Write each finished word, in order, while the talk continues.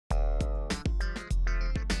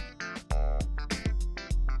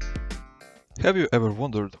Have you ever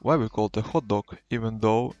wondered why we call it a hot dog even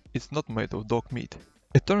though it's not made of dog meat?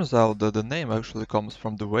 It turns out that the name actually comes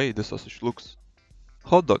from the way the sausage looks.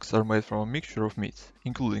 Hot dogs are made from a mixture of meats,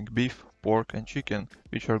 including beef, pork and chicken,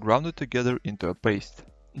 which are grounded together into a paste.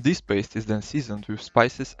 This paste is then seasoned with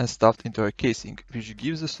spices and stuffed into a casing, which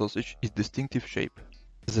gives the sausage its distinctive shape.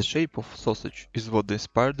 The shape of sausage is what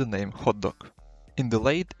inspired the name hot dog. In the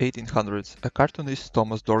late 1800s, a cartoonist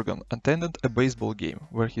Thomas Dorgan attended a baseball game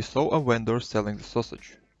where he saw a vendor selling the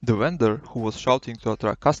sausage. The vendor, who was shouting to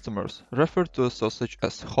attract customers, referred to the sausage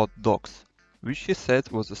as hot dogs, which he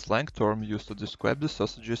said was a slang term used to describe the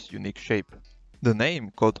sausage's unique shape. The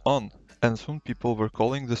name caught on, and soon people were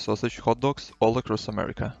calling the sausage hot dogs all across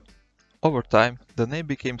America. Over time, the name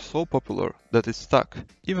became so popular that it stuck,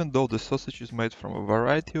 even though the sausage is made from a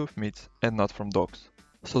variety of meats and not from dogs.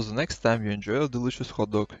 So the next time you enjoy a delicious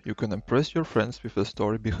hot dog, you can impress your friends with the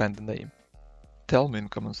story behind the name. Tell me in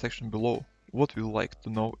comment section below what you'd like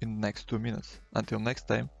to know in the next 2 minutes. Until next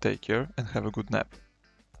time, take care and have a good nap.